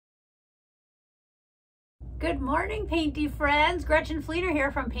Good morning, painty friends. Gretchen Fleener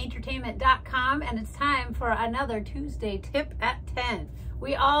here from paintertainment.com, and it's time for another Tuesday tip at 10.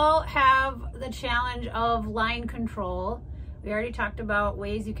 We all have the challenge of line control. We already talked about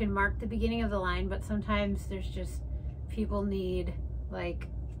ways you can mark the beginning of the line, but sometimes there's just, people need like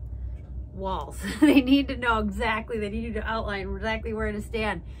walls. They need to know exactly, they need to outline exactly where to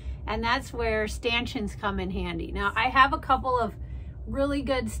stand. And that's where stanchions come in handy. Now, I have a couple of really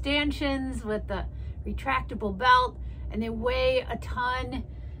good stanchions with the retractable belt, and they weigh a ton.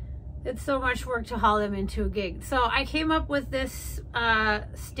 It's so much work to haul them into a gig. So I came up with this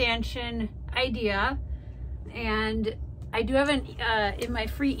stanchion idea, and I do have in my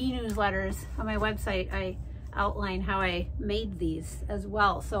free e-newsletters on my website, I outline how I made these as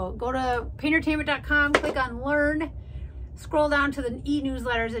well. So go to paintertainment.com, click on learn, scroll down to the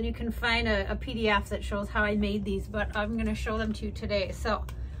e-newsletters, and you can find a PDF that shows how I made these, but I'm gonna show them to you today. So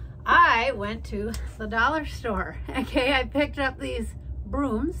I went to the dollar store. Okay, I picked up these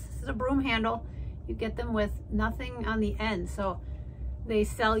brooms. This is a broom handle. You get them with nothing on the end. So they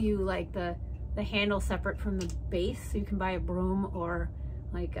sell you like the handle separate from the base. So you can buy a broom or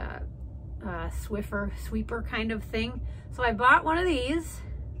like a sweeper kind of thing. So I bought one of these.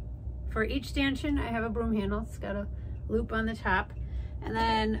 For each stanchion, I have a broom handle. It's got a loop on the top. And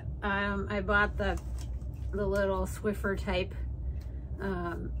then I bought the little Swiffer type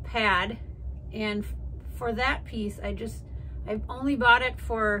pad, and for that piece I've only bought it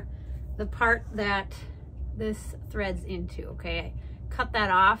for the part that this threads into. Okay, I cut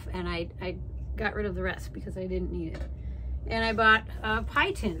that off and I got rid of the rest because I didn't need it. And I bought a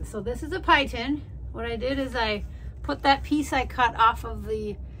pie tin. So this is a pie tin. What I did is I put that piece I cut off of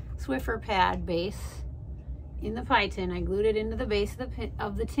the Swiffer pad base in the pie tin. I glued it into the base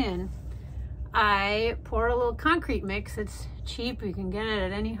of the tin. I poured a little concrete mix. It's cheap. You can get it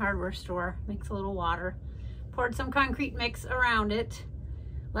at any hardware store. Makes a little water. Poured some concrete mix around it.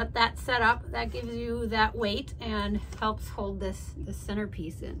 Let that set up. That gives you that weight and helps hold this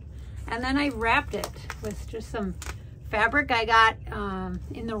centerpiece in. And then I wrapped it with just some fabric I got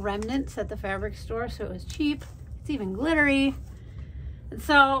in the remnants at the fabric store, so it was cheap. It's even glittery. And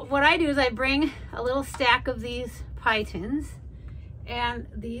so what I do is I bring a little stack of these pie tins, and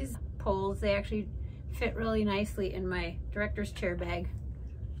these poles, they actually fit really nicely in my director's chair bag.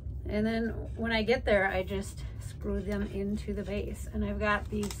 And then when I get there, I just screw them into the base. And I've got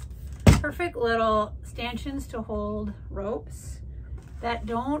these perfect little stanchions to hold ropes that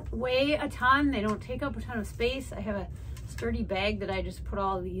don't weigh a ton. They don't take up a ton of space. I have a sturdy bag that I just put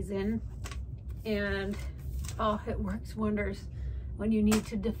all of these in. And oh, it works wonders when you need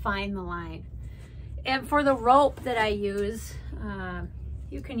to define the line. And for the rope that I use,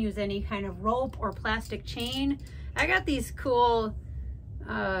 you can use any kind of rope or plastic chain. I got these cool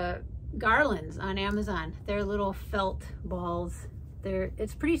garlands on Amazon. They're little felt balls.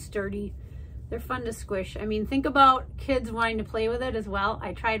 It's pretty sturdy. They're fun to squish. I mean, think about kids wanting to play with it as well.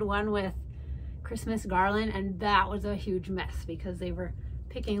 I tried one with Christmas garland, and that was a huge mess because they were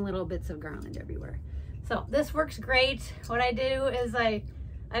picking little bits of garland everywhere. So this works great. What I do is I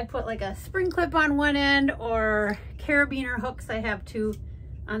put like a spring clip on one end, or carabiner hooks. I have two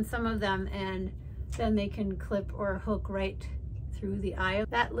on some of them, and then they can clip or hook right through the eye of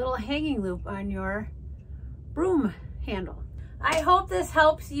that little hanging loop on your broom handle. I hope this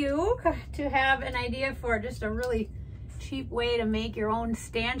helps you to have an idea for just a really cheap way to make your own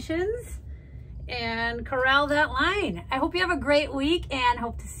stanchions and corral that line. I hope you have a great week, and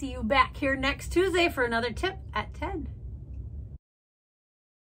hope to see you back here next Tuesday for another tip at 10.